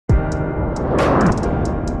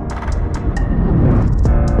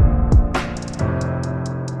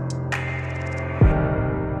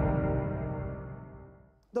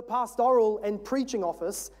pastoral and preaching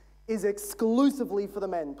office is exclusively for the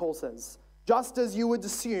men, Paul says. Just as you would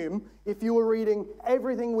assume if you were reading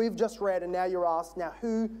everything we've just read and now you're asked, now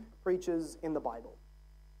who preaches in the Bible?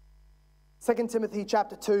 2 Timothy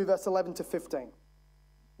chapter 2, verse 11 to 15.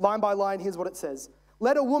 Line by line, here's what it says.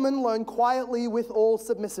 Let a woman learn quietly with all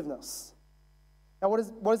submissiveness. Now what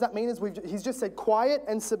does that mean? He's just said quiet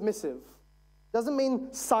and submissive. Doesn't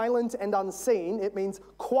mean silent and unseen. It means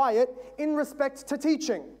quiet in respect to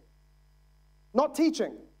teaching, not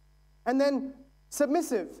teaching. And then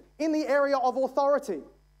submissive in the area of authority,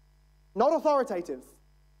 not authoritative.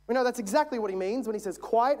 We know that's exactly what he means when he says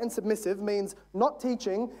quiet and submissive means not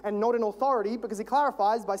teaching and not in authority, because he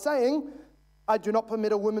clarifies by saying, I do not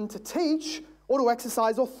permit a woman to teach or to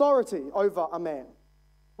exercise authority over a man.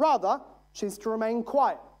 Rather, she's to remain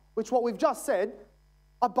quiet, which what we've just said,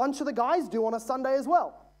 a bunch of the guys do on a Sunday as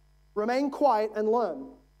well. Remain quiet and learn.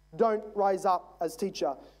 Don't rise up as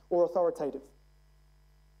teacher or authoritative.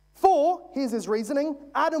 For, here's his reasoning,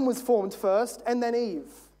 Adam was formed first and then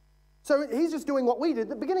Eve. So he's just doing what we did at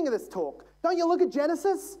the beginning of this talk. Don't you look at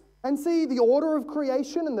Genesis and see the order of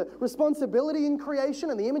creation and the responsibility in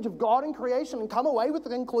creation and the image of God in creation and come away with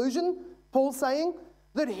the conclusion, Paul's saying,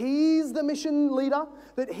 that he's the mission leader,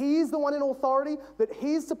 that he's the one in authority, that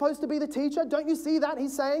he's supposed to be the teacher? Don't you see that?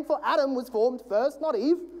 He's saying, for Adam was formed first, not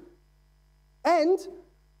Eve. And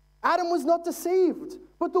Adam was not deceived,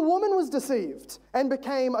 but the woman was deceived and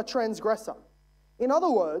became a transgressor. In other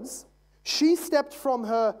words, she stepped from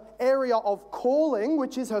her area of calling,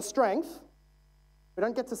 which is her strength. We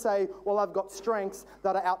don't get to say, well, I've got strengths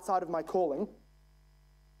that are outside of my calling.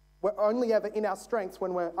 We're only ever in our strengths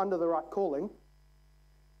when we're under the right calling.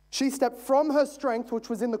 She stepped from her strength, which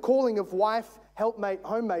was in the calling of wife, helpmate,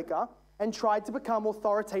 homemaker, and tried to become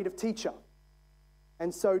authoritative teacher.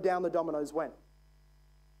 And so down the dominoes went.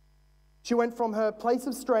 She went from her place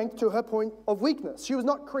of strength to her point of weakness. She was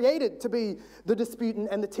not created to be the disputant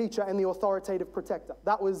and the teacher and the authoritative protector.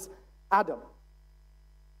 That was Adam.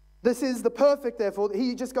 This is the perfect, therefore,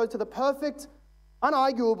 he just goes to the perfect,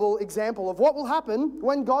 unarguable example of what will happen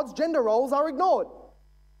when God's gender roles are ignored.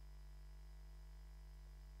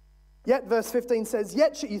 Yet, verse 15 says,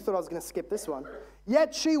 you thought I was going to skip this one.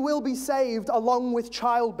 Yet she will be saved along with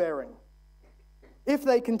childbearing, if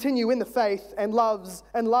they continue in the faith and love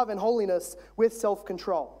and holiness with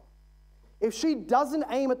self-control. If she doesn't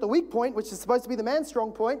aim at the weak point, which is supposed to be the man's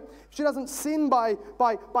strong point, if she doesn't sin by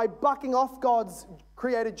bucking off God's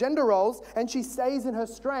created gender roles, and she stays in her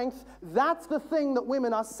strength, that's the thing that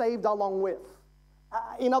women are saved along with.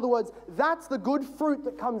 In other words, that's the good fruit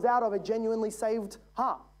that comes out of a genuinely saved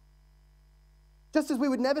heart. Just as we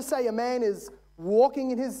would never say a man is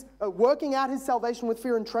working out his salvation with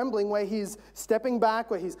fear and trembling, where he's stepping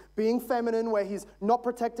back, where he's being feminine, where he's not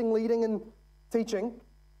protecting, leading, and teaching,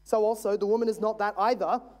 so also the woman is not that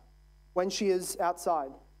either when she is outside.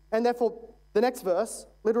 And therefore, the next verse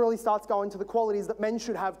literally starts going to the qualities that men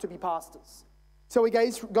should have to be pastors. So he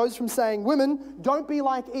goes from saying, women, don't be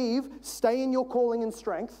like Eve, stay in your calling and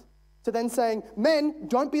strength, to then saying, men,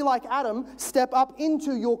 don't be like Adam, step up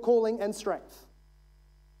into your calling and strength.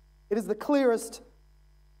 It is the clearest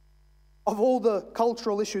of all the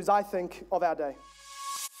cultural issues, I think, of our day.